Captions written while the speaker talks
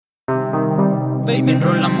Baby,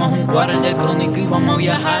 enrolamos un cuarel del crónico y vamos a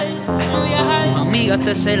viajar. Tus amigas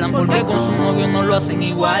te celan porque con su novio no lo hacen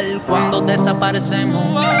igual. Cuando desaparecemos,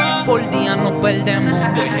 por día nos perdemos.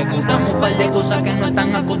 Ejecutamos un par de cosas que no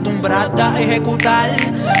están acostumbradas a ejecutar.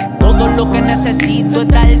 Todo lo que necesito es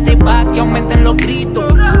darte pa' que aumenten los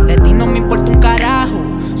gritos. De ti no me importa un carajo,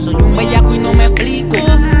 soy un bellaco y no me explico.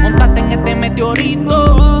 Montate en este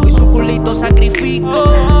meteorito, hoy su culito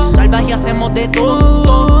sacrifico. Salvaje hacemos de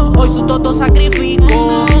todo, hoy su toto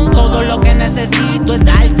sacrifico. Todo lo que necesito es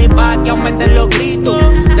darte pa' que aumenten los gritos.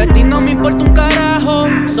 De ti no me importa un carajo,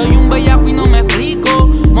 soy un bellaco y no me explico.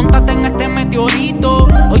 Montate en este meteorito,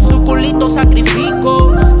 hoy su culito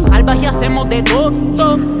sacrifico. Salvaje hacemos de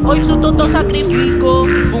todo, hoy su toto sacrifico.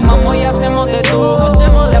 Fumamos y hacemos de todo,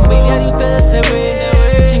 la envidia de ustedes se ve.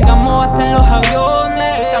 Chingamos hasta en los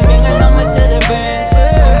aviones y también en la Mercedes-Benz.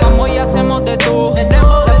 Fumamos y hacemos de todo, la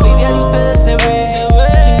envidia de ustedes se ve.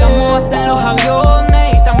 Chingamos hasta en los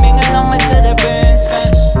aviones y también en la Mercedes-Benz.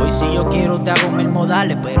 Hoy si yo quiero te hago mil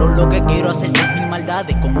modales, pero lo que quiero hacer es mil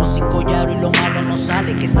maldades. Como sin collar y lo malo no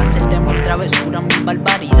sale, que es hacerte mil travesuras, mil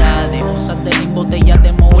barbaridades. Usas de limbo, botellas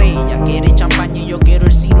de Moe. Ella quiere champaña y yo quiero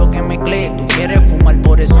el ciro que mezclé. Tú quieres fumar,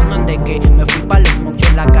 por eso no endequé. Me fui para el smoke, yo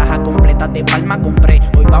la caja completa de Palma compré.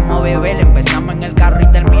 Hoy vamos a beber, empezamos en el carro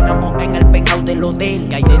y terminamos en el penthouse del hotel.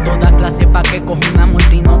 Que hay de todas clases pa' que coja una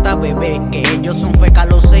multinota, bebé. Que ellos son feca,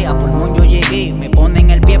 lo sea, pulmón yo llegué. Me ponen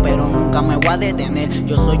el pie, pero nunca me voy a detener.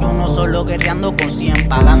 Yo soy uno solo guerreando con 100.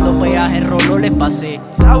 Pagando peaje, rolo les pasé.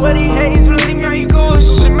 Sour y haze, bloody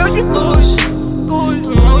Kush.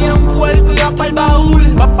 Tu novia es un puerco y va pa'l baúl.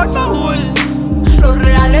 Los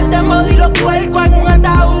reales te y los puercos en un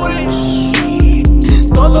ataúd.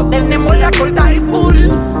 Todos tenemos la corta y full.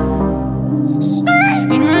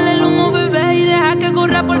 Inhala el humo, bebé, y deja que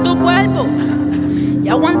corra por tu cuerpo. Y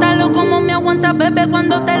aguántalo como me aguantas, bebé,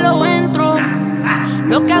 cuando te lo entro.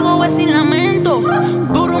 Lo que hago es sin lamento,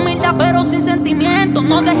 duro humildad pero sin sentimiento.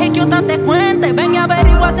 No dejes que otra te cuente, ven y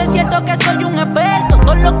averigua si es cierto que soy un experto.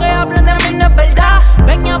 Todo lo que hablan de mí no es verdad,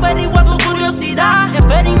 ven y averigua tu curiosidad.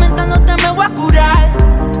 Experimentándote me voy a curar.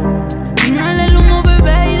 Inhala el humo,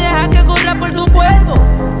 bebé, y deja que corra por tu cuerpo.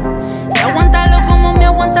 Y aguántalo como me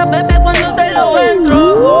aguantas, bebé, cuando te lo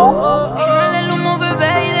entro. Inhala el humo,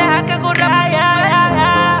 bebé, y deja que corra.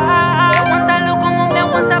 Aguántalo como me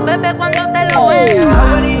aguantas, bebé, cuando te lo entro.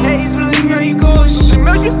 Sour y haze, bloody Kush. Tu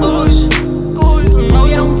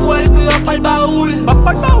novia es un puerco y va pa'l baúl.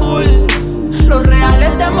 Los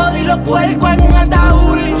reales te y los puercos en un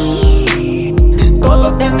ataúd.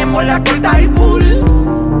 Todos tenemos la corta y full.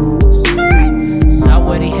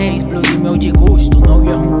 Sour y haze, bloody Kush. Tu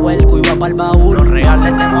novio es un puerco y va pa'l baúl. Los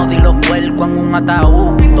reales te y los puercos en un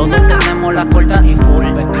ataúd. Todos tenemos las cortas y full.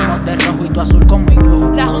 Vestimos de rojo y tu azul con mi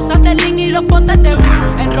club. Las onzas de lean y los potes de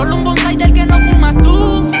blue. Enrolo un bonsai del que no fumas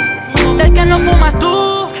tú. Del que no fumas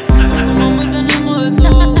tú. Fumamos y tenemos de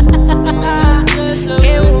todo.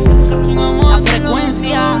 La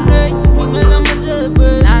frecuencia.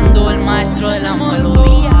 Dando el maestro de la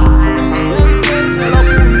melodía.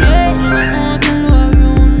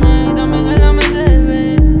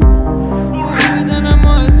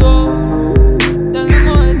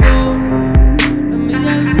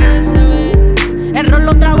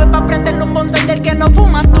 Enrolo otra vez pa' prenderle un bonsai del que no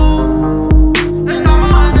fuma